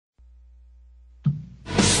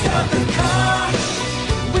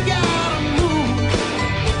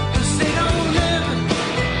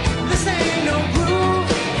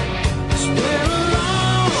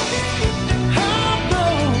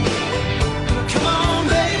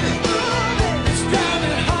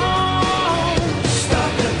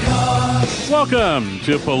Welcome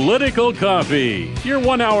to Political Coffee, your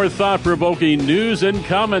 1 hour thought-provoking news and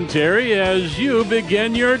commentary as you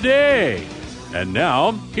begin your day. And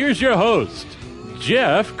now, here's your host,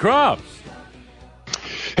 Jeff Kropf.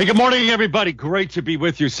 Hey, good morning, everybody. Great to be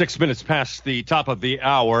with you. 6 minutes past the top of the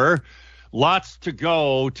hour. Lots to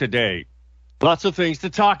go today. Lots of things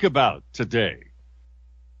to talk about today.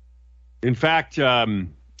 In fact,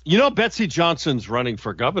 Betsy Johnson's running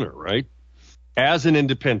for governor, right? As an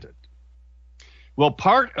independent. Well,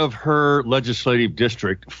 part of her legislative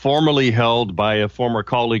district, formerly held by a former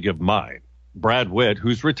colleague of mine, Brad Witt,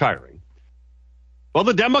 who's retiring. Well,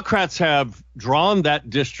 the Democrats have drawn that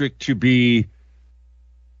district to be,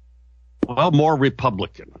 more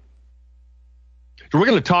Republican. So we're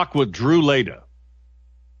going to talk with Drew Leda,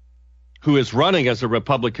 who is running as a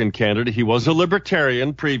Republican candidate. He was a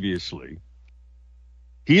Libertarian previously.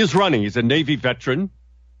 He is running. He's a Navy veteran.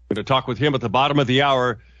 We're going to talk with him at the bottom of the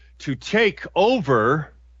hour to take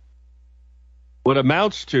over what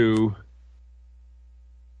amounts to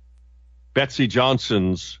Betsy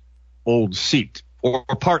Johnson's old seat, or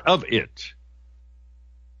part of it.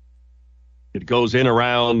 It goes in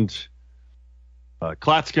around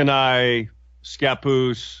Clatskanie,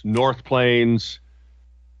 Scappoose, North Plains.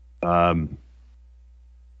 It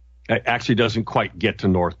actually doesn't quite get to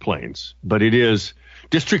North Plains, but it is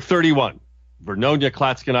District 31, Vernonia,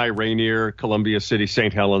 Clatskanie, Rainier, Columbia City,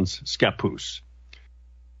 St. Helens, Scappoose.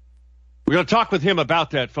 We're going to talk with him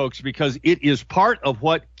about that, folks, because it is part of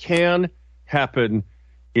what can happen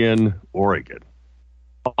in Oregon.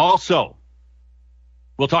 Also,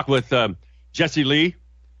 we'll talk with Jesse Lee,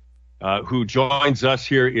 who joins us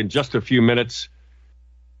here in just a few minutes.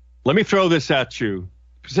 Let me throw this at you.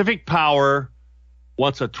 Pacific Power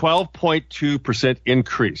wants a 12.2%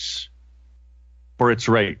 increase for its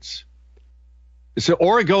rates. This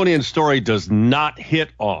Oregonian story does not hit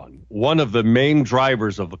on one of the main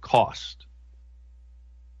drivers of the cost.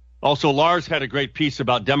 Also, Lars had a great piece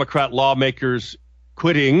about Democrat lawmakers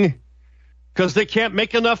quitting because they can't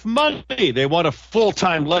make enough money. They want a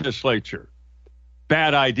full-time legislature.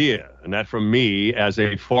 Bad idea. And that from me as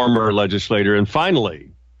a former legislator. And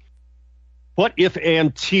finally, what if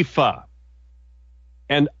Antifa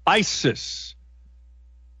and ISIS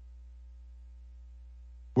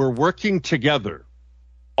were working together,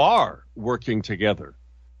 are working together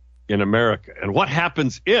in America? And what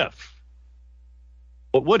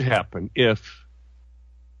would happen if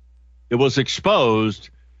it was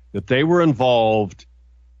exposed that they were involved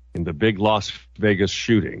in the big Las Vegas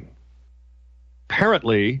shooting?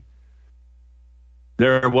 Apparently,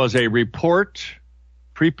 there was a report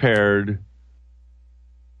prepared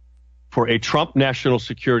for a Trump National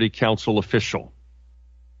Security Council official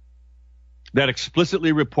that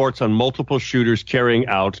explicitly reports on multiple shooters carrying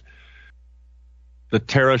out the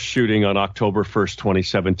terrorist shooting on October 1st,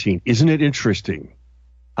 2017. Isn't it interesting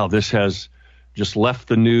how this has just left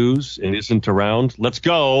the news and isn't around? Let's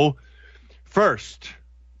go first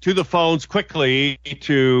to the phones quickly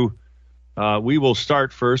to... We will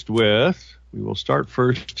start first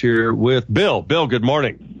here with Bill. Bill, good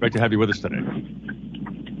morning. Great to have you with us today.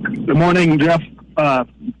 Good morning, Jeff. I'm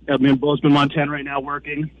in Bozeman, Montana right now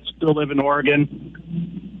working. Still live in Oregon.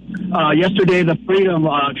 Yesterday, the Freedom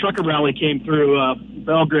Trucker Rally came through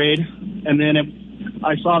Belgrade. And then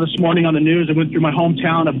I saw this morning on the news, it went through my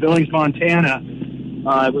hometown of Billings, Montana.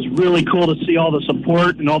 It was really cool to see all the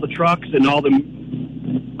support and all the trucks and all the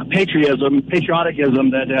patriotism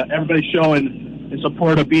that everybody's showing in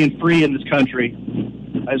support of being free in this country.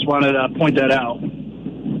 I just wanted to point that out.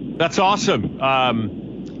 That's awesome.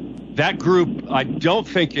 That group, I don't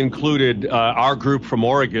think included our group from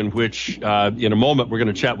Oregon, which in a moment we're going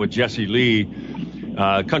to chat with Jesse Lee,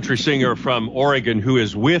 country singer from Oregon, who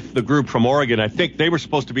is with the group from Oregon. I think they were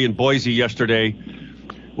supposed to be in Boise yesterday.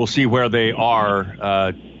 We'll see where they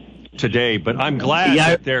are today, but I'm glad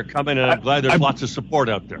that they're coming, and I'm glad there's lots of support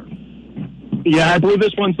out there. Yeah, I believe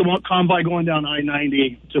this one's the convoy going down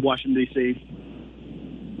I-90 to Washington,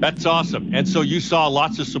 D.C. That's awesome. And so you saw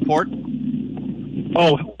lots of support?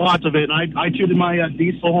 Oh, lots of it. And I tooted my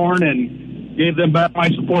diesel horn and gave them back my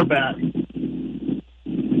support back.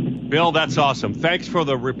 Bill, that's awesome. Thanks for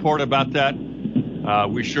the report about that.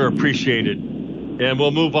 We sure appreciate it. And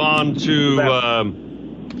we'll move on to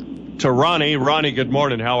Ronnie. Ronnie, good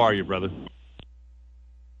morning. How are you, brother?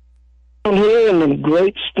 I'm here in the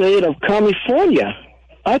great state of California.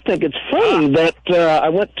 I think it's funny that I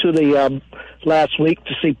went to the last week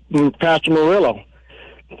to see Pastor Murillo.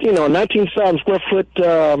 19,000 square foot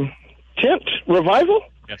tent revival.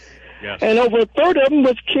 Yes, yes. And over a third of them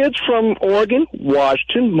was kids from Oregon,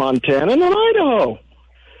 Washington, Montana, and Idaho.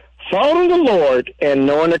 following the Lord and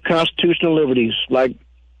knowing their constitutional liberties. Like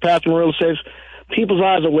Pastor Murillo says, people's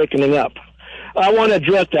eyes are wakening up. I want to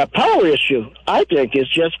address that power issue. I think it's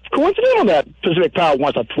just coincidental that Pacific Power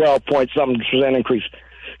wants a 12-point-something% increase.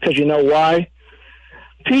 Because you know why?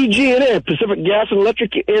 PG&E, Pacific Gas and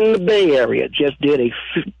Electric in the Bay Area, just did a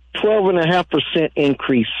 12.5%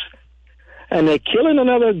 increase. And they're killing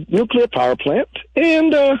another nuclear power plant.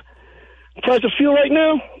 And price of fuel right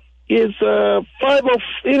now is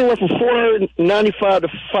anywhere from $4.95 to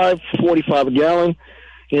 $5.45 a gallon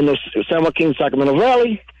in the San Joaquin, Sacramento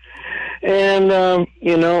Valley. And,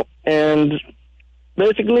 and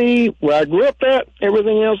basically where I grew up at,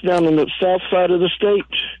 everything else down in the south side of the state,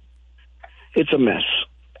 it's a mess.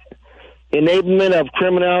 Enablement of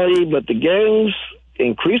criminality, but the gangs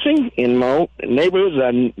increasing in my neighborhoods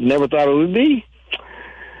I never thought it would be.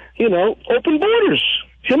 Open borders,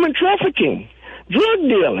 human trafficking, drug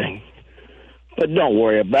dealing. But don't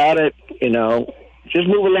worry about it, just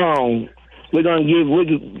move along.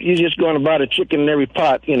 You're just going to buy the chicken in every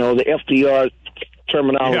pot, the FDR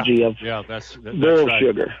terminology of that's girl right.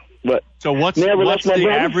 Sugar. But so what's the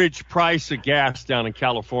average price of gas down in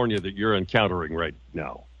California that you're encountering right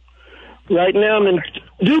now? Right now I'm in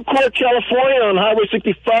Ducourt, California on Highway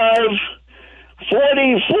 65,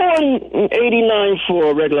 $44.89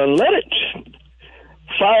 for regular unleaded,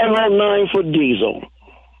 $5.09 for diesel,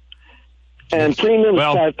 and premium is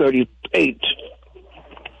 $5.38.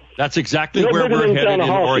 That's exactly where we're headed in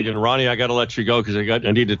Oregon. Ronnie, I got to let you go because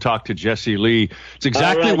I need to talk to Jesse Lee. It's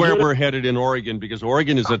exactly where we're headed in Oregon because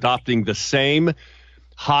Oregon is adopting the same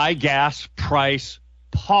high gas price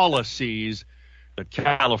policies that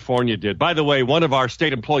California did. By the way, one of our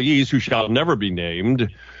state employees, who shall never be named,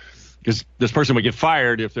 because this person would get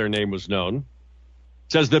fired if their name was known,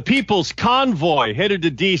 says the People's Convoy headed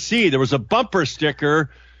to D.C. There was a bumper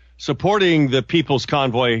sticker supporting the People's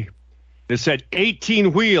Convoy. It said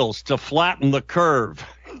 18 wheels to flatten the curve.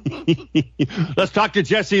 Let's talk to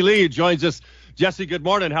Jesse Lee, who joins us. Jesse, good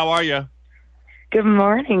morning. How are you? Good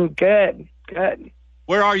morning. Good.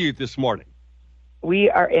 Where are you this morning? We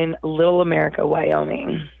are in Little America,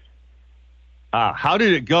 Wyoming. How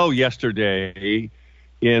did it go yesterday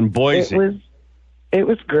in Boise? It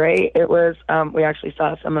was great. It was, we actually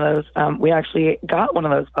saw some of those. We actually got one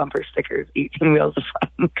of those bumper stickers, 18 wheels to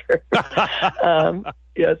flatten the curve,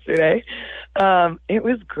 yesterday. It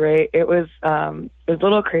was great. It was a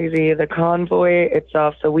little crazy. The convoy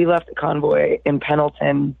itself. So we left the convoy in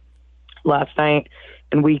Pendleton last night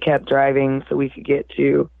and we kept driving so we could get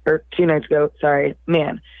to, or 2 nights ago,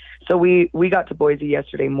 So we got to Boise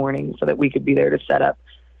yesterday morning so that we could be there to set up.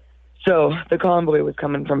 So the convoy was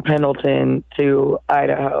coming from Pendleton to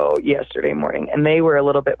Idaho yesterday morning, and they were a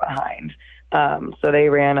little bit behind. So they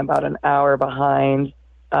ran about an hour behind.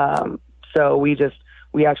 So we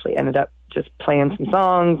actually ended up just playing some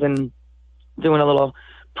songs and doing a little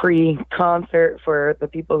pre-concert for the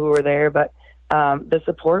people who were there. But the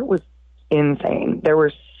support was insane. There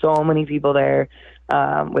were so many people there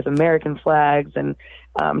with American flags and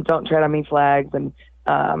Don't Tread on Me flags, and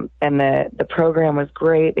the program was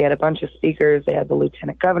great. They had a bunch of speakers. They had the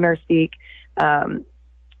lieutenant governor speak. The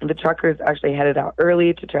truckers actually headed out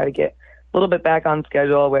early to try to get a little bit back on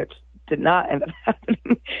schedule, which did not end up happening.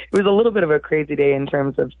 It was a little bit of a crazy day in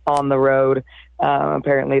terms of on the road.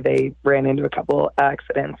 Apparently they ran into a couple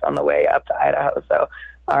accidents on the way up to Idaho. So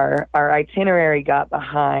our itinerary got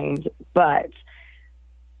behind,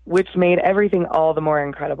 which made everything all the more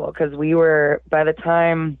incredible because we were, by the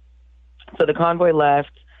time, so the convoy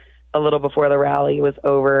left a little before the rally was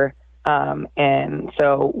over. And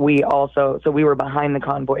so we were behind the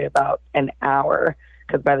convoy about an hour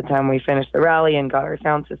because by the time we finished the rally and got our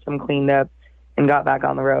sound system cleaned up and got back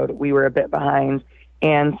on the road, we were a bit behind.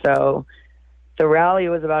 And so the rally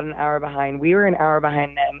was about an hour behind. We were an hour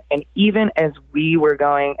behind them. And even as we were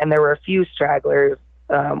going, and there were a few stragglers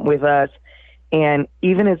with us, and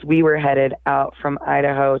even as we were headed out from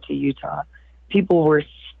Idaho to Utah, people were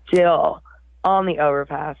still on the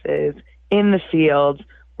overpasses, in the fields,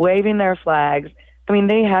 waving their flags. I mean,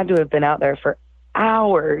 they had to have been out there for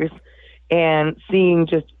hours and seeing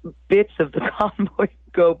just bits of the convoy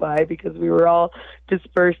go by because we were all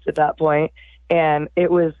dispersed at that point. And it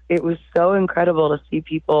was so incredible to see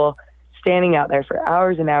people standing out there for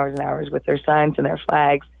hours and hours and hours with their signs and their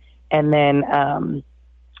flags. And then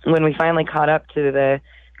when we finally caught up to the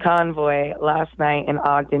convoy last night in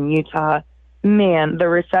Ogden, Utah, man, the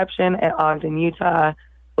reception at Ogden, Utah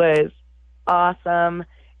was awesome.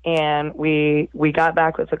 And we got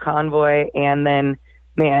back with the convoy, and then,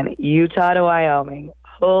 man, Utah to Wyoming,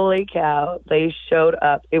 holy cow, they showed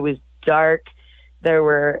up. It was dark. There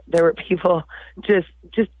were people just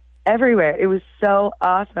everywhere. It was so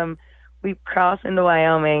awesome. We crossed into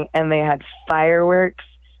Wyoming, and they had fireworks.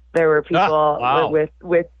 There were people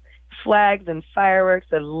with flags and fireworks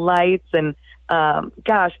and lights, and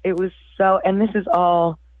gosh, it was so. And this is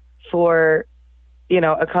all for,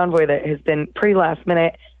 a convoy that has been pretty last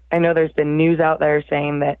minute. I know there's been news out there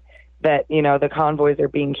saying that the convoys are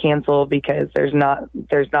being canceled because there's not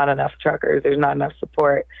enough truckers, there's not enough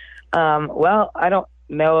support. Well, I don't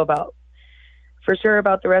know for sure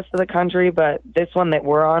about the rest of the country, but this one that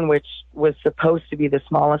we're on, which was supposed to be the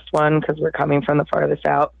smallest one because we're coming from the farthest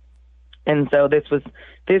out, and so this was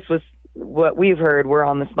what we've heard. We're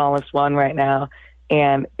on the smallest one right now,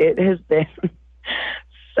 and it has been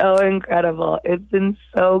so incredible. It's been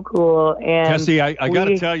so cool. And Jesse, I got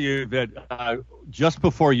to tell you that just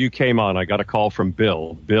before you came on, I got a call from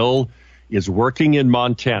Bill. Bill is working in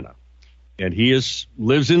Montana, and he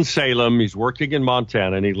lives in Salem. He's working in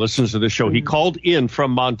Montana, and he listens to the show. Mm-hmm. He called in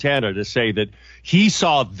from Montana to say that he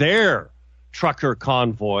saw their trucker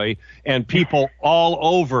convoy and people all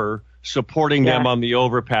over supporting them on the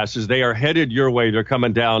overpasses. They are headed your way. They're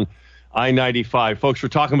coming down I-95. Folks, we're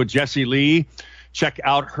talking with Jessie Leigh. Check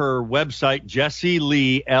out her website, Jessie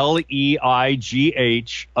Leigh, Leigh,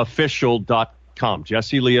 official.com.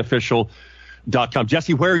 JessieLeighOfficial.com.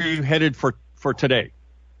 Jessie, where are you headed for today?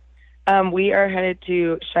 We are headed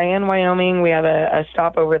to Cheyenne, Wyoming. We have a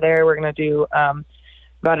stop over there. We're going to do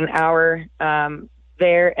about an hour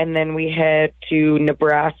there, and then we head to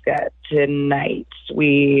Nebraska tonight.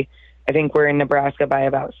 I think we're in Nebraska by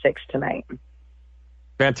about 6 tonight.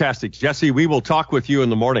 Fantastic. Jessie, we will talk with you in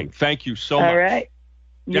the morning. Thank you so much. All right.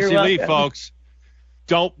 Jessie Leigh, folks,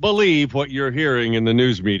 don't believe what you're hearing in the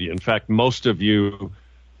news media. In fact, most of you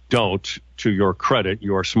don't, to your credit.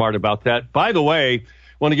 You are smart about that. By the way, I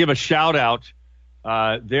want to give a shout out.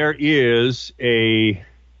 There is a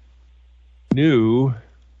new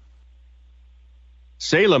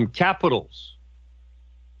Salem Capitals.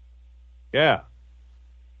 Yeah.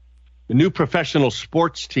 The new professional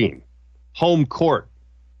sports team, Home Court.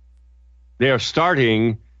 They are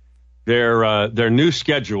starting their new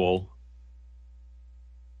schedule.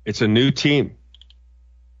 It's a new team.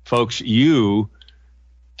 Folks, you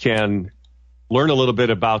can learn a little bit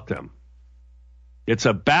about them. It's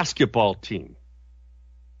a basketball team,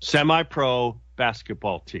 semi-pro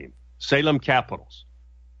basketball team, Salem Capitals.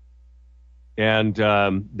 And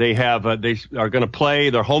they are going to play.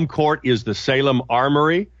 Their home court is the Salem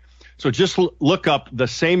Armory. So just look up the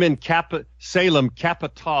Salem Capitals.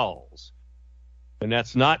 And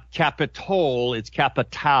that's not Capitol, it's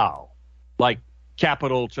Capital, like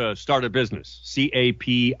capital to start a business,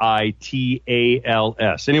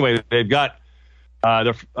 Capitals. Anyway, they've got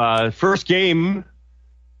their first game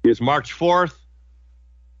is March 4th.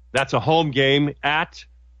 That's a home game at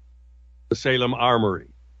the Salem Armory.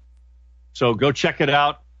 So go check it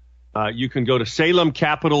out. You can go to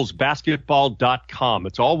SalemCapitalsBasketball.com.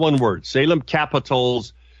 It's all one word,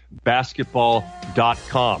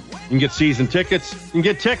 SalemCapitalsBasketball.com. You can get season tickets. You can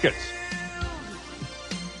get tickets.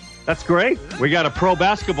 That's great. We got a pro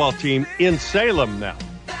basketball team in Salem now.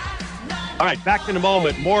 All right, back in a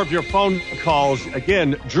moment. More of your phone calls.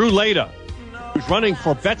 Again, Drew Leda, who's running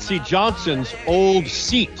for Betsy Johnson's old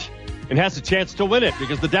seat and has a chance to win it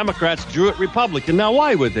because the Democrats drew it Republican. Now,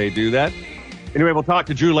 why would they do that? Anyway, we'll talk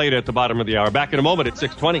to Drew Leda at the bottom of the hour. Back in a moment at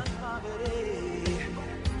 6:20.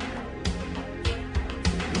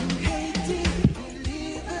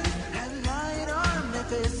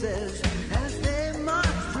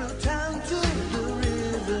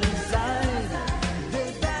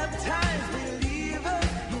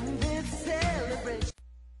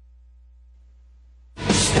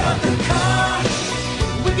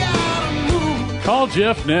 Call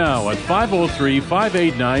Jeff now at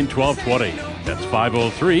 503-589-1220. That's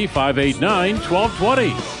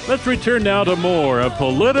 503-589-1220. Let's return now to more of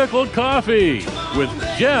Political Coffee with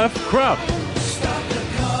Jeff Krupp.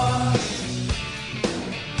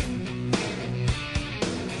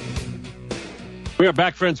 We are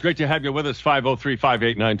back, friends. Great to have you with us.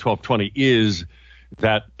 503-589-1220 is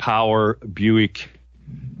that Power Buick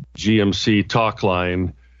GMC talk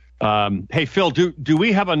line. Hey, Phil, do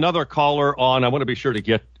we have another caller on? I want to be sure to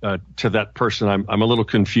get to that person. I'm a little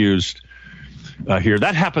confused here.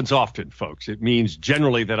 That happens often, folks. It means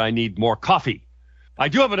generally that I need more coffee. I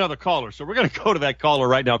do have another caller, so we're going to go to that caller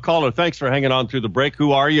right now. Caller, thanks for hanging on through the break.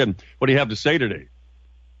 Who are you, and what do you have to say today?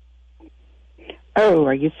 Oh,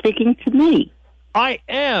 are you speaking to me? I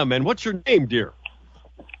am, and what's your name, dear?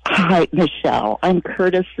 Hi, Michelle. I'm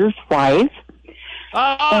Curtis's wife,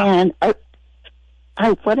 and I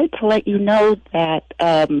wanted to let you know that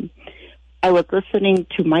I was listening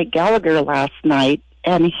to Mike Gallagher last night,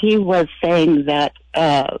 and he was saying that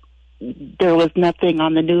there was nothing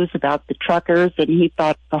on the news about the truckers, and he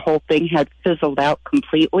thought the whole thing had fizzled out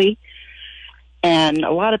completely. And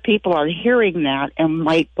a lot of people are hearing that and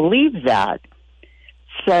might believe that.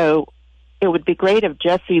 So it would be great if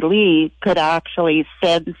Jessie Lee could actually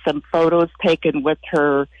send some photos taken with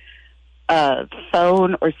her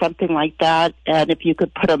phone or something like that, and if you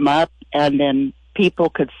could put them up, and then people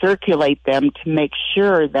could circulate them to make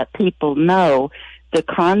sure that people know the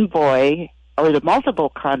convoy or the multiple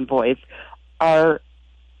convoys are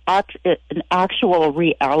an actual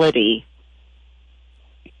reality.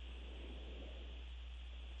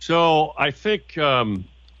 So I think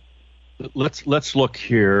let's look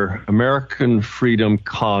here. American Freedom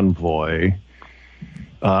Convoy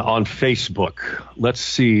on Facebook. Let's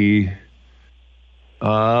see.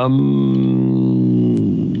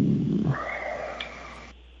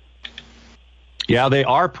 Yeah, they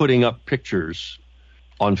are putting up pictures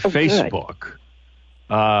on Facebook.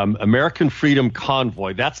 American Freedom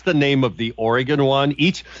Convoy. That's the name of the Oregon one.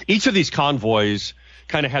 Each of these convoys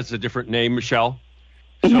kind of has a different name, Michelle.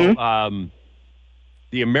 Mm-hmm. So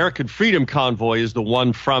the American Freedom Convoy is the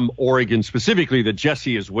one from Oregon specifically that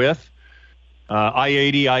Jessie is with.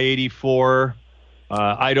 I-80, I-84,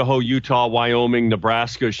 Idaho, Utah, Wyoming,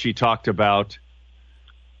 Nebraska, she talked about.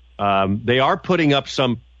 They are putting up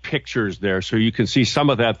some pictures there, so you can see some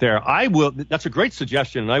of that there. That's a great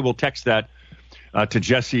suggestion, and I will text that to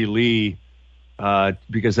Jessie Lee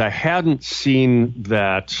because I hadn't seen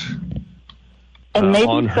that and maybe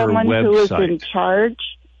on her someone website. who is in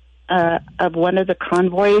charge of one of the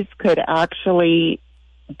convoys could actually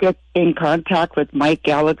get in contact with Mike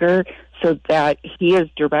Gallagher so that he is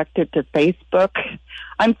directed to Facebook.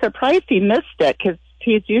 I'm surprised he missed it because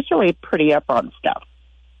he's usually pretty up on stuff.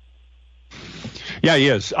 Yeah, he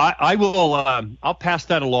is. I will. I'll pass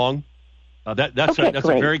that along. That's a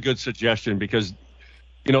very good suggestion because,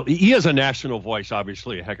 he is a national voice,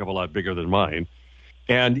 obviously a heck of a lot bigger than mine,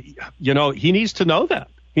 and he needs to know that.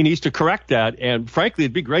 He needs to correct that. And frankly,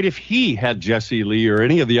 it'd be great if he had Jessie Lee or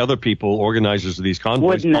any of the other people, organizers of these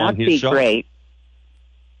convoys, on his show. Wouldn't that be great?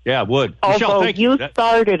 Yeah, it would. Although Michelle, you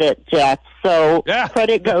started it, Jeff, so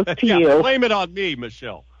credit goes to you. Blame it on me,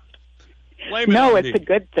 Michelle. It's a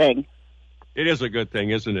good thing. It is a good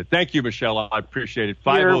thing, isn't it? Thank you, Michelle. I appreciate it.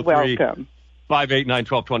 You're welcome.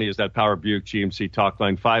 589-1220 is that Power Buick GMC talk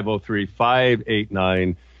line.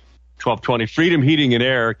 503-589-1220. Freedom Heating and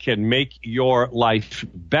Air can make your life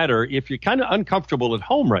better if you're kind of uncomfortable at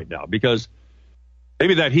home right now because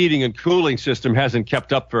maybe that heating and cooling system hasn't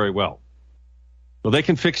kept up very well. Well, they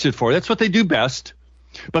can fix it for you. That's what they do best.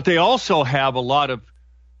 But they also have a lot of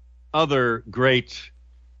other great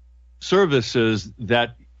services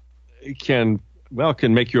that can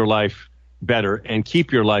make your life better and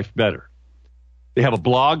keep your life better. They have a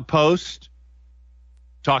blog post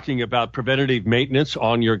talking about preventative maintenance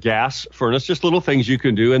on your gas furnace, just little things you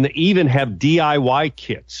can do. And they even have DIY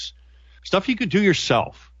kits, stuff you could do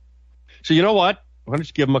yourself. So you know what? Why don't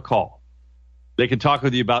you give them a call? They can talk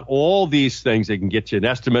with you about all these things. They can get you an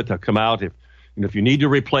estimate. They'll come out. If you need to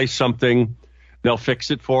replace something, they'll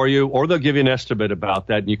fix it for you, or they'll give you an estimate about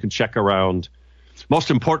that, and you can check around.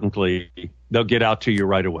 Most importantly, they'll get out to you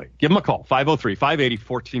right away. Give them a call,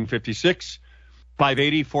 503-580-1456,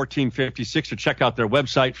 580-1456, or check out their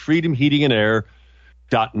website,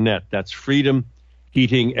 freedomheatingandair.net. That's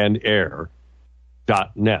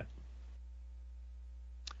freedomheatingandair.net.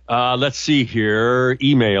 Let's see here.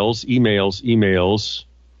 Emails.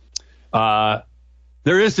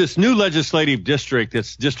 There is this new legislative district.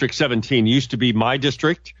 It's District 17. It used to be my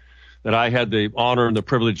district that I had the honor and the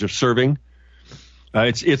privilege of serving.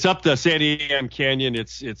 It's up the Santiam Canyon.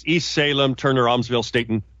 It's East Salem, Turner, Almsville,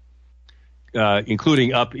 Staten,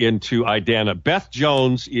 including up into Idana. Beth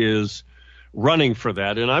Jones is running for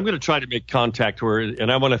that, and I'm going to try to make contact with her.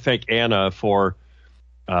 And I want to thank Anna for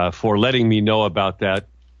letting me know about that.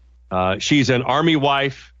 She's an Army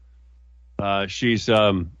wife. She's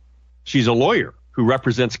a lawyer who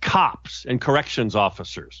represents cops and corrections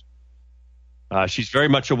officers. She's very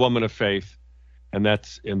much a woman of faith. And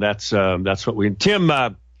that's what we. Tim,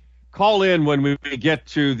 call in when we get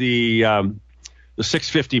to the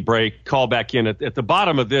 6:50 break. Call back in at the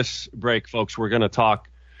bottom of this break, folks. We're going to talk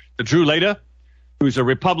to Drew Leda, who's a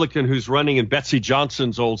Republican who's running in Betsy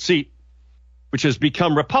Johnson's old seat, which has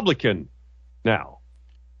become Republican now.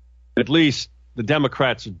 At least the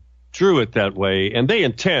Democrats drew it that way, and they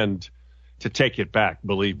intend to take it back.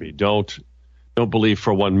 Believe me, don't believe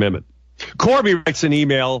for 1 minute. Corby writes an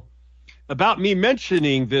email about me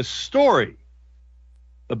mentioning this story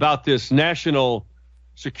about this national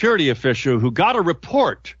security official who got a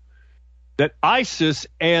report that ISIS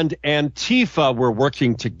and Antifa were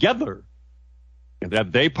working together and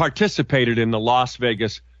that they participated in the Las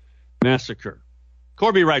Vegas massacre.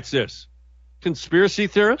 Corby writes this, conspiracy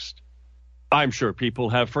theorist? I'm sure people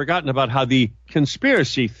have forgotten about how the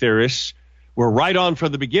conspiracy theorists were right on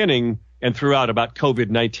from the beginning and throughout about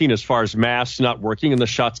COVID-19 as far as masks not working and the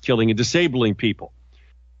shots killing and disabling people.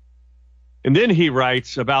 And then he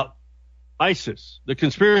writes about ISIS. The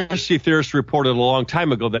conspiracy theorists reported a long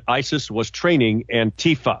time ago that ISIS was training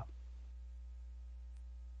Antifa.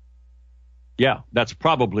 Yeah, that's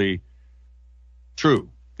probably true.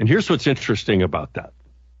 And here's what's interesting about that.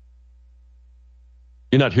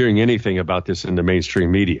 You're not hearing anything about this in the mainstream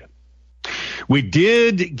media. We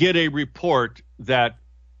did get a report that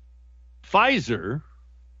Pfizer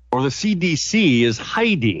or the CDC is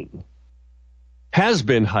hiding, has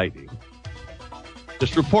been hiding.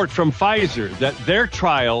 This report from Pfizer that their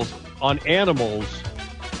trials on animals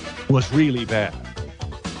was really bad.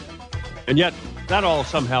 And yet that all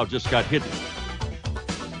somehow just got hidden.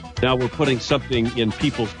 Now we're putting something in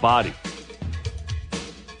people's body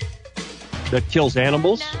that kills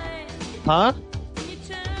animals? Huh?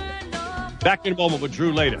 Back in a moment with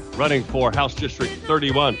Drew Leda, running for House District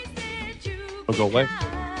 31. Don't go away.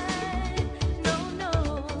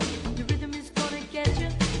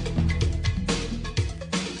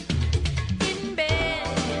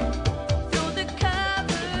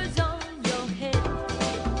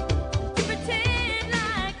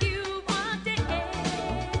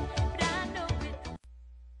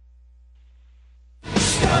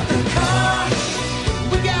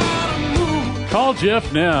 Call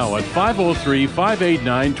Jeff now at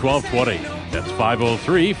 503-589-1220. That's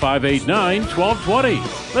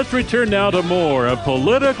 503-589-1220. Let's return now to more of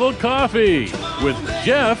Political Coffee with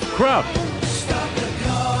Jeff Krupp.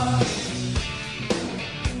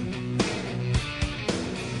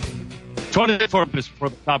 For the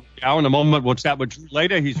top of the hour. In a moment, we'll chat with Drew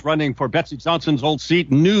Leda. He's running for Betsy Johnson's old seat,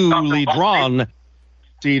 newly drawn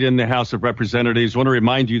seat in the House of Representatives. I want to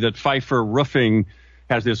remind you that Pfeiffer Roofing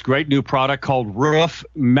has this great new product called Roof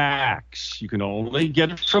Max. You can only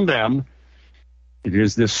get it from them. It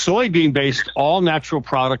is this soybean-based, all-natural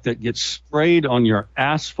product that gets sprayed on your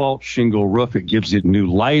asphalt shingle roof. It gives it new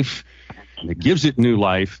life, and it gives it new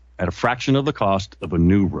life at a fraction of the cost of a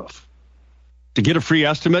new roof. To get a free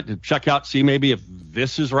estimate, to check out, see maybe if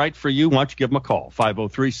this is right for you, why don't you give them a call,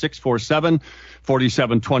 503-647-4725,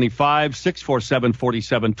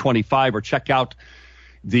 647-4725, or check out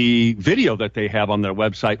the video that they have on their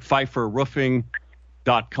website,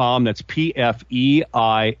 PfeifferRoofing.com. That's P-F-E-I-F-E-R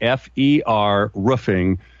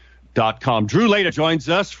roofing.com. Drew Leda joins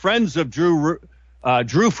us. Friends of Drew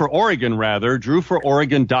for Oregon, rather.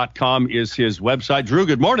 DrewForOregon.com is his website. Drew,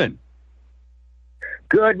 good morning.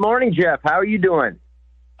 Good morning, Jeff. How are you doing?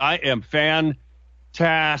 I am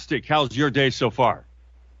fantastic. How's your day so far?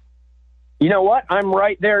 You know what? I'm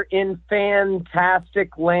right there in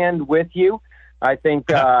fantastic land with you. I think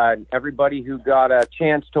everybody who got a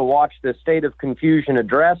chance to watch the State of Confusion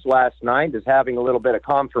address last night is having a little bit of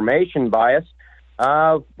confirmation bias.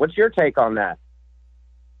 What's your take on that?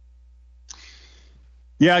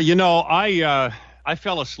 Yeah, you know, I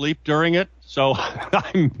fell asleep during it, so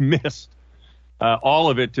I missed all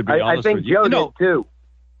of it, to be honest with you. I think Joe did too.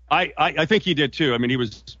 I think he did too. I mean, he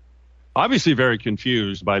was obviously very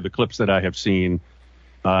confused by the clips that I have seen.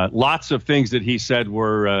 Lots of things that he said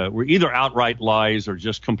were either outright lies or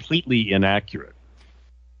just completely inaccurate.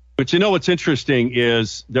 But you know what's interesting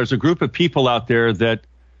is there's a group of people out there that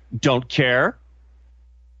don't care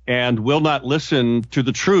and will not listen to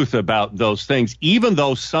the truth about those things, even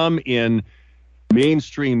though some in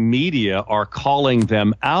mainstream media are calling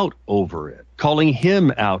them out over it, calling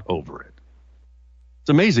him out over it.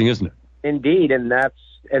 It's amazing, isn't it? Indeed, and that's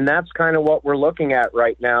kind of what we're looking at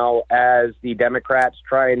right now as the Democrats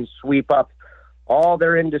try and sweep up all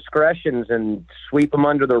their indiscretions and sweep them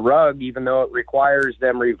under the rug, even though it requires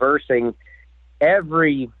them reversing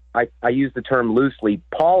every, I use the term loosely,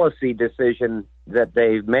 policy decision that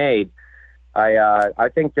they've made. I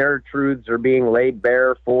think their truths are being laid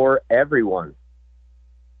bare for everyone.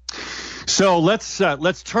 So let's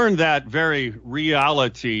turn that very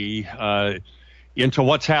reality into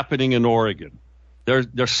what's happening in Oregon.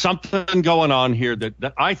 There's something going on here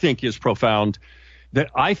that I think is profound, that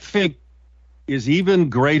I think is even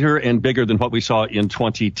greater and bigger than what we saw in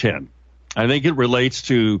 2010. I think it relates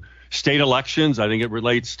to state elections. I think it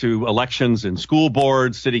relates to elections in school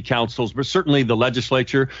boards, city councils, but certainly the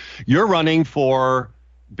legislature. You're running for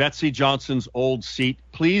Betsy Johnson's old seat.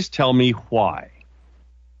 Please tell me why.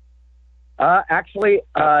 Actually,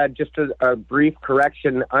 just a brief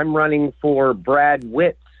correction. I'm running for Brad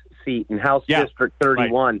Witt's seat in House District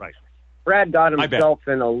 31. Right. Brad got himself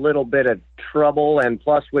in a little bit of trouble, and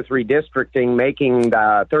plus with redistricting, making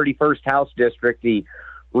the 31st House District the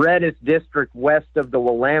reddest district west of the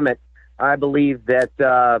Willamette. I believe that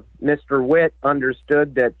Mr. Witt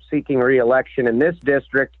understood that seeking re-election in this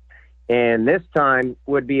district and this time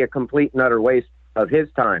would be a complete and utter waste of his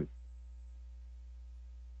time.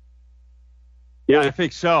 Yeah, I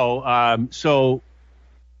think so. So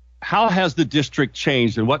how has the district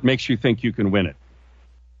changed, and what makes you think you can win it?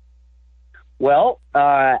 Well,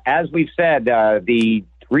 as we've said, the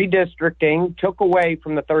redistricting took away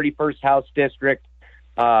from the 31st House District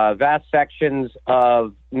vast sections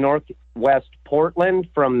of northwest Portland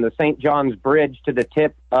from the St. John's Bridge to the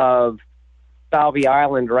tip of Salvie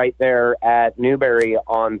Island right there at Newberry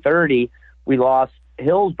on 30. We lost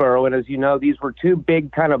Hillsborough, and as you know, these were two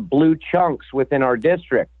big kind of blue chunks within our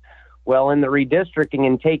district. Well, in the redistricting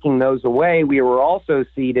and taking those away, we were also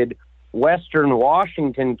ceded western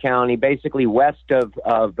Washington County, basically west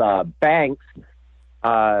of Banks.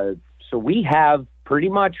 So we have pretty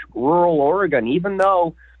much rural Oregon, even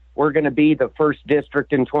though we're going to be the first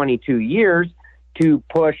district in 22 years to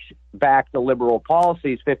push back the liberal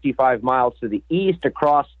policies 55 miles to the east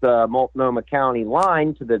across the Multnomah County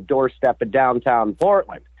line to the doorstep of downtown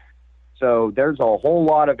Portland. So there's a whole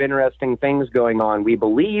lot of interesting things going on. We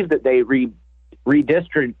believe that they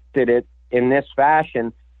redistricted it in this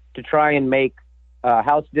fashion to try and make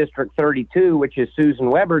House District 32, which is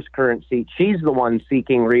Susan Weber's current seat. She's the one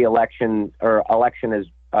seeking re-election or election as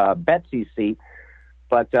Betsy's seat.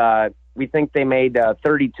 But we think they made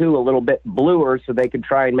 32 a little bit bluer so they could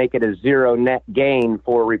try and make it a zero net gain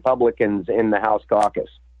for Republicans in the House caucus.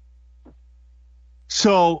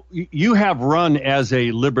 So you have run as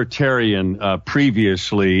a libertarian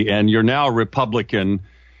previously, and you're now a Republican.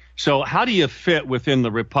 So how do you fit within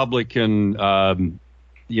the Republican, the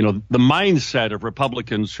mindset of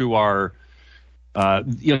Republicans who are,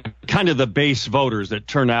 kind of the base voters that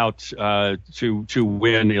turn out to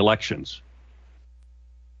win elections?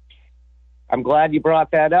 I'm glad you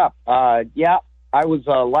brought that up. I was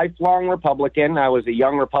a lifelong Republican. I was a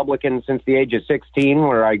young Republican since the age of 16,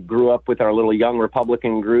 where I grew up with our little young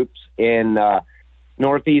Republican groups in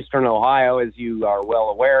northeastern Ohio. As you are well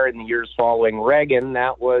aware, in the years following Reagan,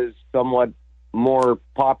 that was somewhat more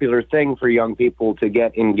popular thing for young people to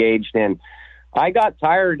get engaged in. I got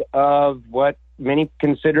tired of what many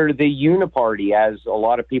consider the uniparty. As a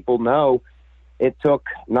lot of people know, it took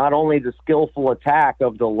not only the skillful attack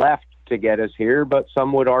of the left to get us here, but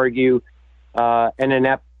some would argue an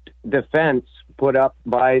inept defense put up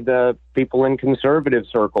by the people in conservative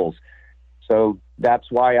circles. So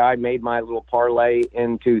that's why I made my little parlay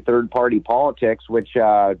into third-party politics, which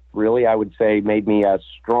really I would say made me a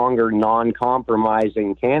stronger,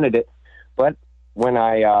 non-compromising candidate. But when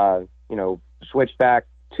I, switched back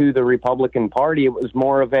to the Republican Party, it was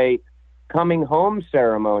more of a coming home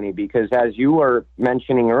ceremony because, as you were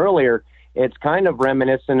mentioning earlier, it's kind of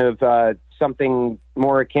reminiscent of something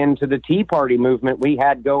more akin to the Tea Party movement we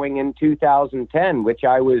had going in 2010, which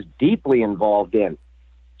I was deeply involved in.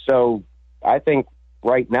 So I think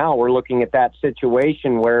right now we're looking at that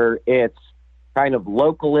situation where it's kind of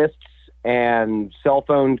localists and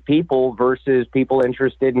self-owned people versus people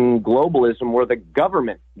interested in globalism, where the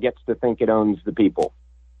government gets to think it owns the people.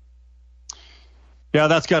 Yeah,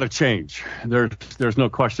 that's got to change. There's no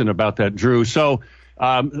question about that, Drew. So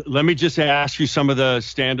let me just ask you some of the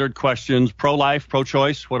standard questions. Pro-life,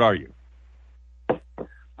 pro-choice, what are you?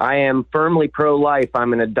 I am firmly pro-life.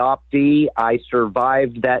 I'm an adoptee. I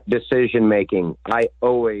survived that decision-making. I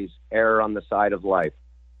always err on the side of life.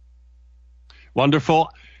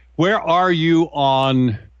 Wonderful. Where are you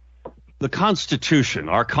on the Constitution,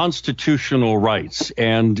 our constitutional rights,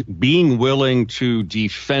 and being willing to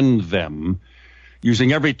defend them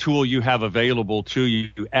using every tool you have available to you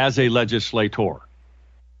as a legislator?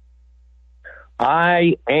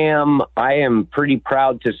 I am pretty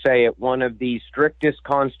proud to say it, one of the strictest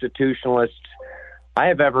constitutionalists I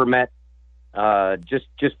have ever met,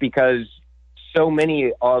 just because so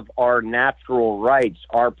many of our natural rights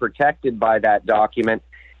are protected by that document.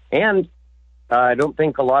 And I don't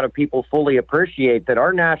think a lot of people fully appreciate that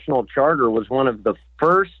our national charter was one of the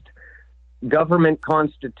first government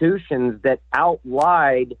constitutions that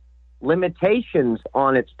outlined limitations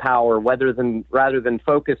on its power, rather than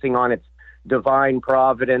focusing on its divine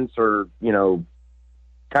providence or,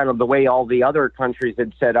 kind of the way all the other countries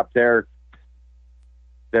had set up their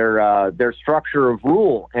structure of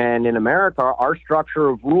rule. And in America, our structure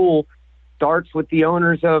of rule starts with the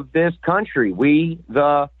owners of this country, we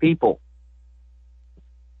the people.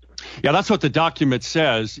 Yeah, that's what the document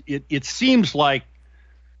says. It seems like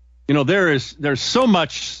there's so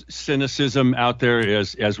much cynicism out there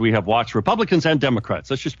as we have watched Republicans and Democrats,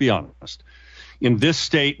 let's just be honest, in this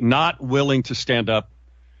state not willing to stand up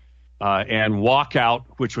and walk out,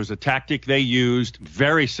 which was a tactic they used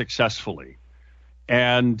very successfully,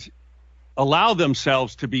 and allow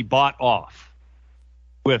themselves to be bought off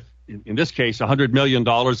with, in this case, $100 million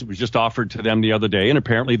that was just offered to them the other day, and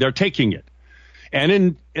apparently they're taking it. And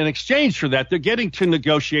in exchange for that, they're getting to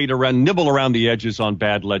nibble around the edges on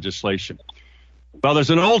bad legislation. Well, there's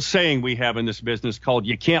an old saying we have in this business called,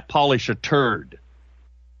 you can't polish a turd.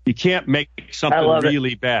 You can't make something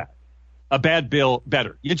really bad, a bad bill,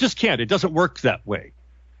 better. You just can't. It doesn't work that way.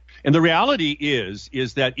 And the reality is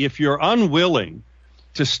that if you're unwilling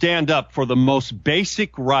to stand up for the most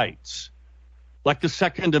basic rights, like the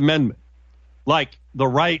Second Amendment, like the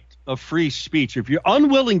right of free speech, if you're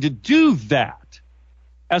unwilling to do that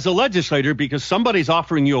as a legislator because somebody's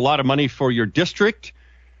offering you a lot of money for your district,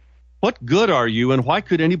 what good are you, and why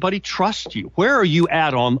could anybody trust you? Where are you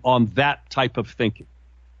at on that type of thinking?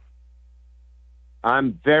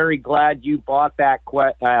 I'm very glad you brought that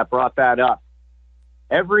up.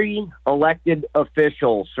 Every elected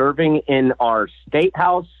official serving in our state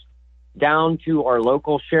house down to our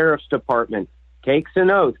local sheriff's department takes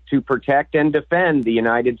an oath to protect and defend the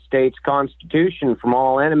United States Constitution from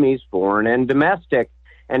all enemies, foreign and domestic,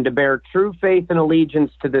 and to bear true faith and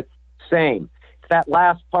allegiance to the same. It's that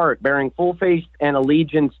last part, bearing full faith and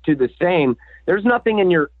allegiance to the same. There's nothing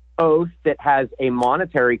in your oath that has a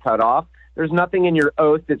monetary cutoff. There's nothing in your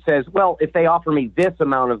oath that says, well, if they offer me this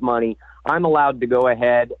amount of money, I'm allowed to go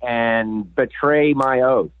ahead and betray my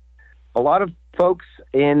oath. A lot of folks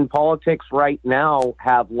in politics right now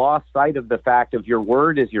have lost sight of the fact of your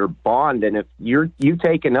word is your bond. And if you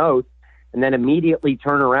take an oath and then immediately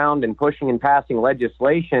turn around and pushing and passing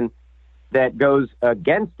legislation that goes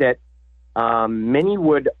against it, many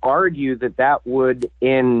would argue that would,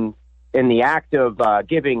 in the act of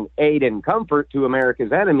giving aid and comfort to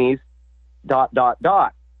America's enemies, ... I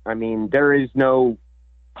mean, there is no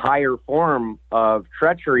higher form of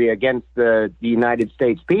treachery against the United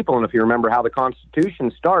States people. And if you remember how the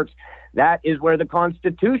Constitution starts, that is where the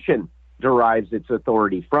Constitution derives its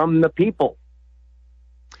authority, from the people.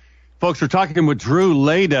 Folks, we're talking with Drew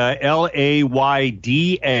Layda,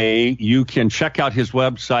 Layda. You can check out his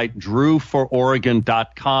website,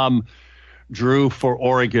 drewfororegon.com,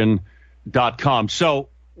 drewfororegon.com. So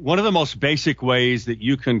one of the most basic ways that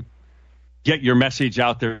you can get your message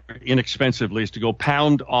out there inexpensively is to go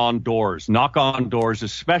pound on doors, knock on doors,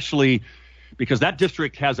 especially because that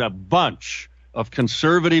district has a bunch of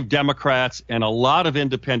conservative Democrats and a lot of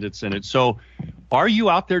independents in it. So are you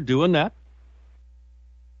out there doing that?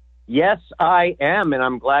 Yes, I am, and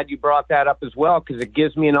I'm glad you brought that up as well, because it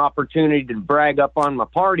gives me an opportunity to brag up on my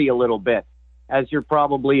party a little bit. As you're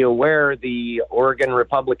probably aware, the Oregon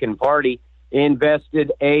Republican Party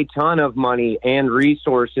invested a ton of money and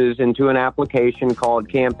resources into an application called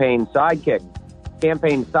Campaign Sidekick.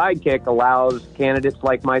 Campaign Sidekick allows candidates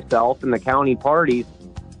like myself and the county parties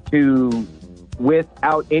to,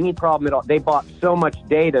 without any problem at all, they bought so much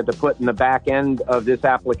data to put in the back end of this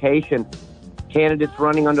application. Candidates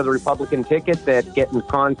running under the Republican ticket that get in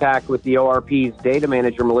contact with the ORP's data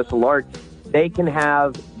manager, Melissa Lard, they can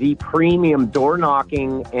have the premium door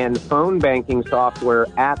knocking and phone banking software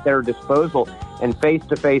at their disposal. And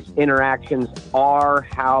face-to-face interactions are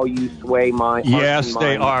how you sway my heart. Yes,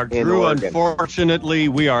 they are. Drew, Oregon. Unfortunately,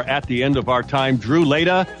 we are at the end of our time. Drew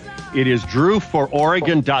Layda, it is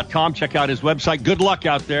drewfororegon.com. Check out his website. Good luck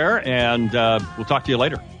out there, and we'll talk to you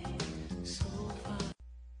later.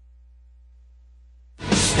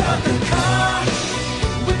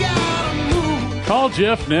 Call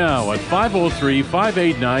Jeff now at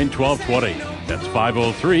 503-589-1220. That's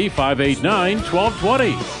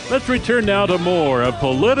 503-589-1220. Let's return now to more of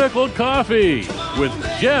Political Coffee with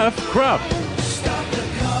Jeff Krupp.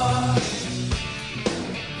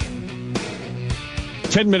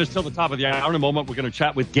 10 minutes till the top of the hour. In a moment, we're going to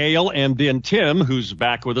chat with Gail and then Tim, who's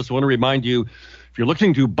back with us. I want to remind you, if you're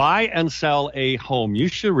looking to buy and sell a home, you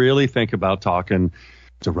should really think about talking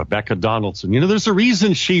to Rebecca Donaldson. You know, there's a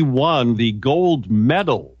reason she won the gold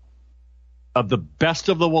medal of the best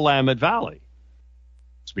of the Willamette Valley.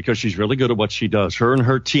 It's because she's really good at what she does, her and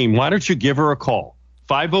her team. Why don't you give her a call?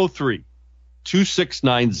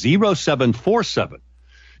 503-269-0747.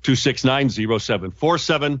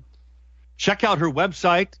 269-0747. Check out her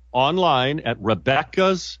website online at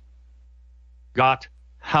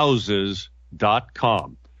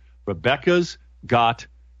RebeccasGotHouses.com.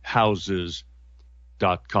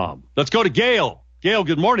 RebeccasGotHouses.com. Let's go to Gail. Gail,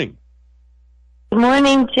 good morning. Good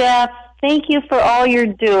morning, Jeff. Thank you for all you're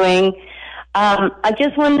doing. I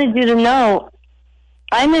just wanted you to know,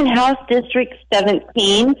 I'm in House District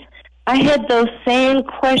 17. I had those same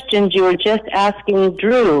questions you were just asking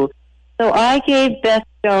Drew. So I gave Beth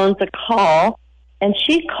Jones a call, and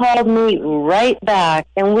she called me right back,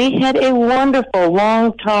 and we had a wonderful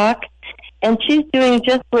long talk, and she's doing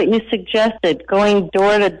just what you suggested, going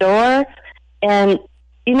door to door. And,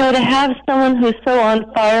 you know, to have someone who's so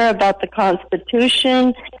on fire about the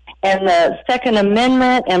Constitution and the Second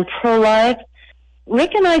Amendment and pro-life,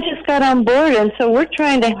 Rick and I just got on board, and so we're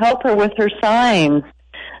trying to help her with her signs.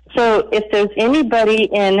 So if there's anybody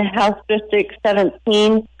in House District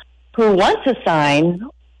 17 who wants a sign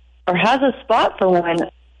or has a spot for one,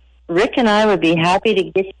 Rick and I would be happy to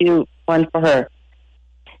get you one for her.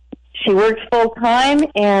 She works full-time,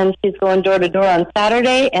 and she's going door-to-door on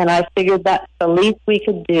Saturday, and I figured that's the least we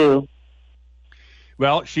could do.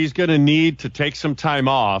 Well, she's going to need to take some time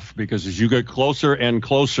off because as you get closer and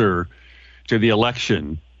closer to the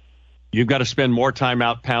election, you've got to spend more time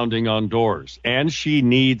out pounding on doors. And she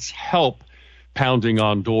needs help pounding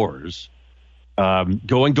on doors,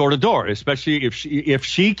 going door to door, especially if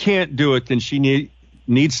she can't do it, then she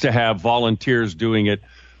needs to have volunteers doing it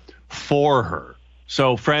for her.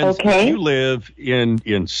 So, friends, if you live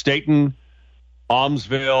in Staten,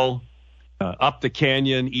 Almsville, up the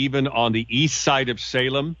canyon, even on the east side of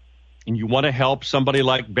Salem, and you want to help somebody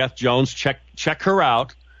like Beth Jones, check her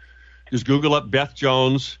out. Just Google up Beth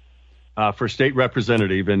Jones for state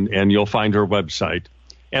representative, and you'll find her website.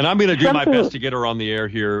 And I'm going to do my best to get her on the air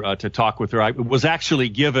here to talk with her. I was actually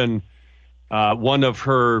given one of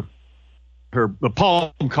her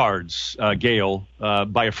palm cards, Gail,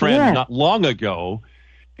 by a friend not long ago,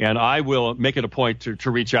 and I will make it a point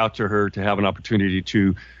to reach out to her to have an opportunity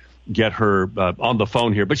to get her on the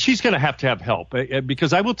phone here. But she's going to have help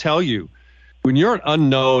because I will tell you, when you're an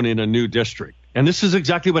unknown in a new district, and this is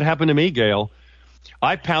exactly what happened to me, Gail,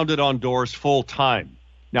 I pounded on doors full time.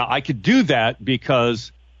 Now, I could do that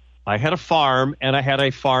because I had a farm and I had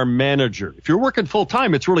a farm manager. If you're working full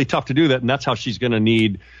time, it's really tough to do that, and that's how she's going to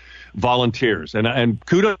need volunteers. And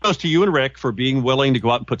kudos to you and Rick for being willing to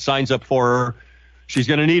go out and put signs up for her. She's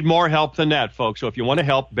going to need more help than that, folks. So if you want to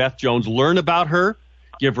help Beth Jones, learn about her,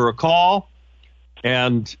 give her a call.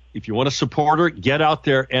 And if you want to support her, get out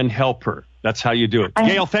there and help her. That's how you do it.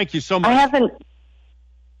 Gail, thank you so much.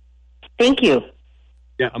 Thank you.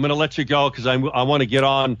 Yeah, I'm going to let you go because I want to get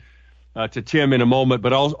on to Tim in a moment.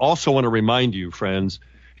 But I also want to remind you, friends,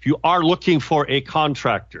 if you are looking for a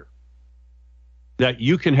contractor that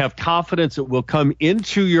you can have confidence it will come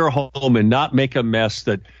into your home and not make a mess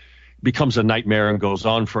that becomes a nightmare and goes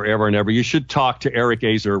on forever and ever, you should talk to Eric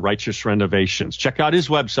Azer, Righteous Renovations. Check out his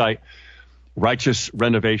website,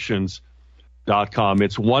 righteousrenovations.com.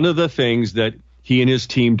 It's one of the things that he and his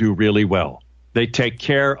team do really well. They take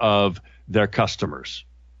care of their customers,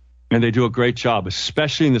 and they do a great job,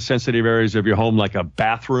 especially in the sensitive areas of your home, like a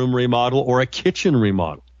bathroom remodel or a kitchen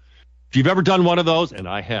remodel. If you've ever done one of those, and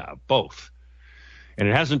I have, both, and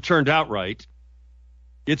it hasn't turned out right,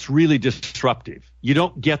 it's really disruptive. You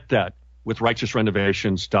don't get that with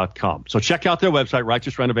righteousrenovations.com. So check out their website,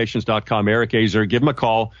 righteousrenovations.com. Eric Azer, give him a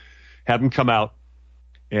call, have him come out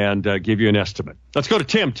and give you an estimate. Let's go to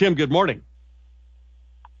Tim. Tim, good morning.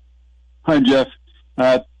 Hi, Jeff.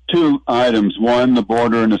 Two items. One, the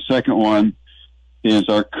border, and the second one is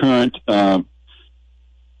our current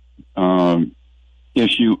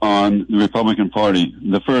issue on the Republican Party.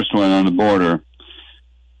 The first one on the border.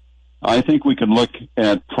 I think we could look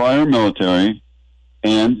at prior military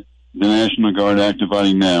and the National Guard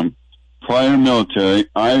activating them. Prior military,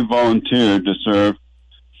 I volunteered to serve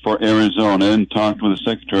for Arizona and talked with the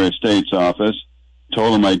Secretary of State's office,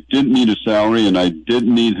 told him I didn't need a salary and I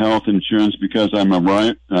didn't need health insurance because I'm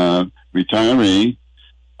a retiree.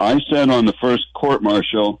 I said on the first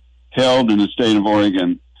court-martial held in the state of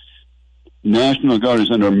Oregon, National Guard is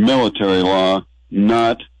under military law,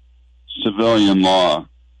 not civilian law.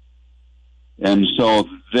 And so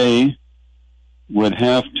they would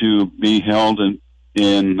have to be held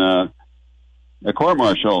in a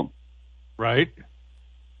court-martial. Right.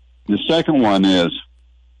 The second one is,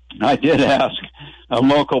 I did ask a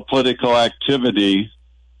local political activity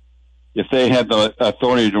if they had the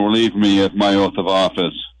authority to relieve me of my oath of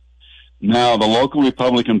office. Now, the local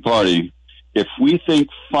Republican Party, if we think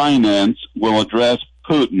finance will address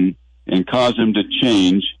Putin and cause him to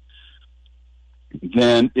change,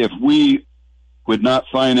 then if we would not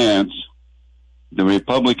finance the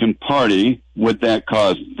Republican Party, would that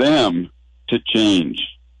cause them to change?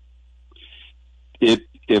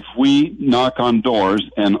 If we knock on doors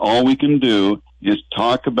and all we can do is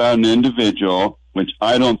talk about an individual, which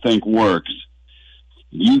I don't think works,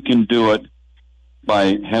 you can do it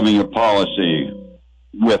by having a policy,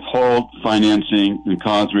 withhold financing and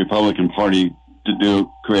cause the Republican Party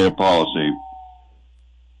to create a policy?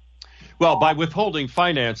 Well, by withholding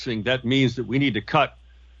financing, that means that we need to cut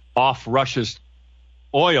off Russia's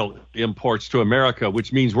oil imports to America,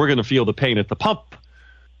 which means we're going to feel the pain at the pump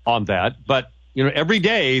on that. But, every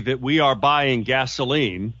day that we are buying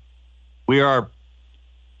gasoline, we are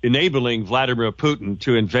enabling Vladimir Putin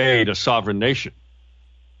to invade a sovereign nation.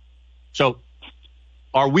 So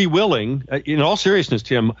are we willing, in all seriousness,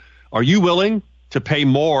 Tim, are you willing to pay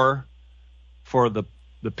more for the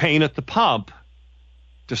pain at the pump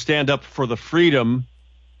to stand up for the freedom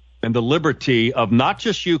and the liberty of not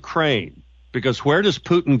just Ukraine? Because where does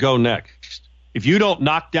Putin go next? If you don't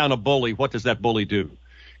knock down a bully, what does that bully do?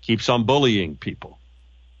 Keeps on bullying people.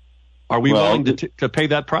 Are we willing to pay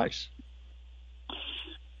that price?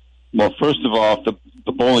 Well, first of all, if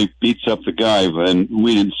the bully beats up the guy, then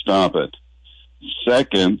we didn't stop it.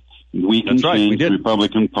 Second, we can change the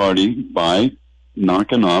Republican Party by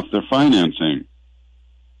knocking off their financing.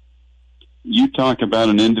 You talk about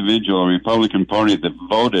an individual Republican Party that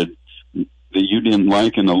voted that you didn't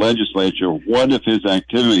like in the legislature. What if his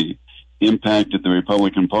activity impacted the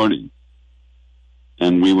Republican Party?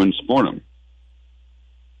 And we wouldn't support him.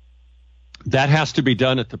 That has to be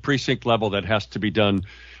done at the precinct level. That has to be done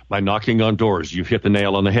by knocking on doors. You've hit the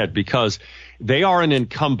nail on the head, because they are an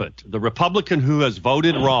incumbent. The Republican who has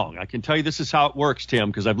voted wrong, I can tell you this is how it works, Tim,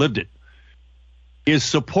 because I've lived it, is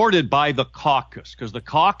supported by the caucus, because the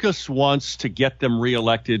caucus wants to get them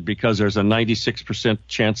reelected because there's a 96%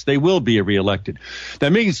 chance they will be reelected.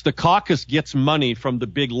 That means the caucus gets money from the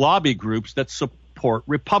big lobby groups that support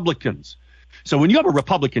Republicans. So when you have a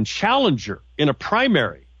Republican challenger in a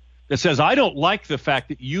primary that says, I don't like the fact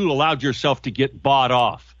that you allowed yourself to get bought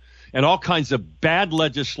off and all kinds of bad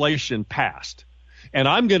legislation passed, and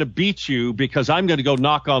I'm going to beat you because I'm going to go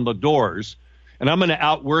knock on the doors and I'm going to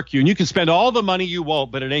outwork you, and you can spend all the money you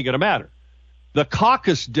want, but it ain't going to matter. The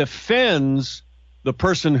caucus defends the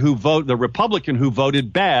person the Republican who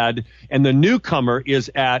voted bad, and the newcomer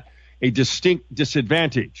is at a distinct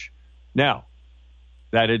disadvantage. Now,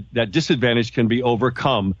 that disadvantage can be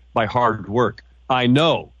overcome by hard work. I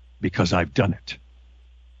know, because I've done it.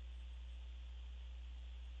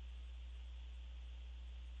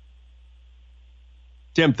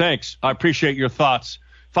 Tim, thanks. I appreciate your thoughts.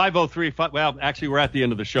 503, well, actually, we're at the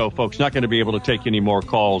end of the show, folks. Not going to be able to take any more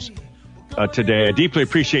calls today. I deeply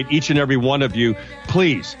appreciate each and every one of you.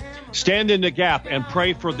 Please stand in the gap and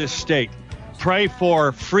pray for this state. Pray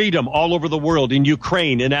for freedom all over the world, in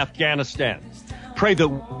Ukraine, in Afghanistan. Pray that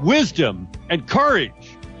wisdom and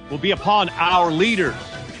courage will be upon our leaders.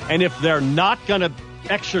 And if they're not going to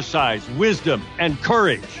exercise wisdom and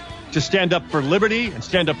courage to stand up for liberty and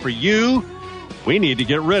stand up for you, we need to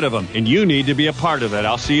get rid of them, and you need to be a part of it.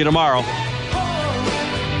 I'll see you tomorrow.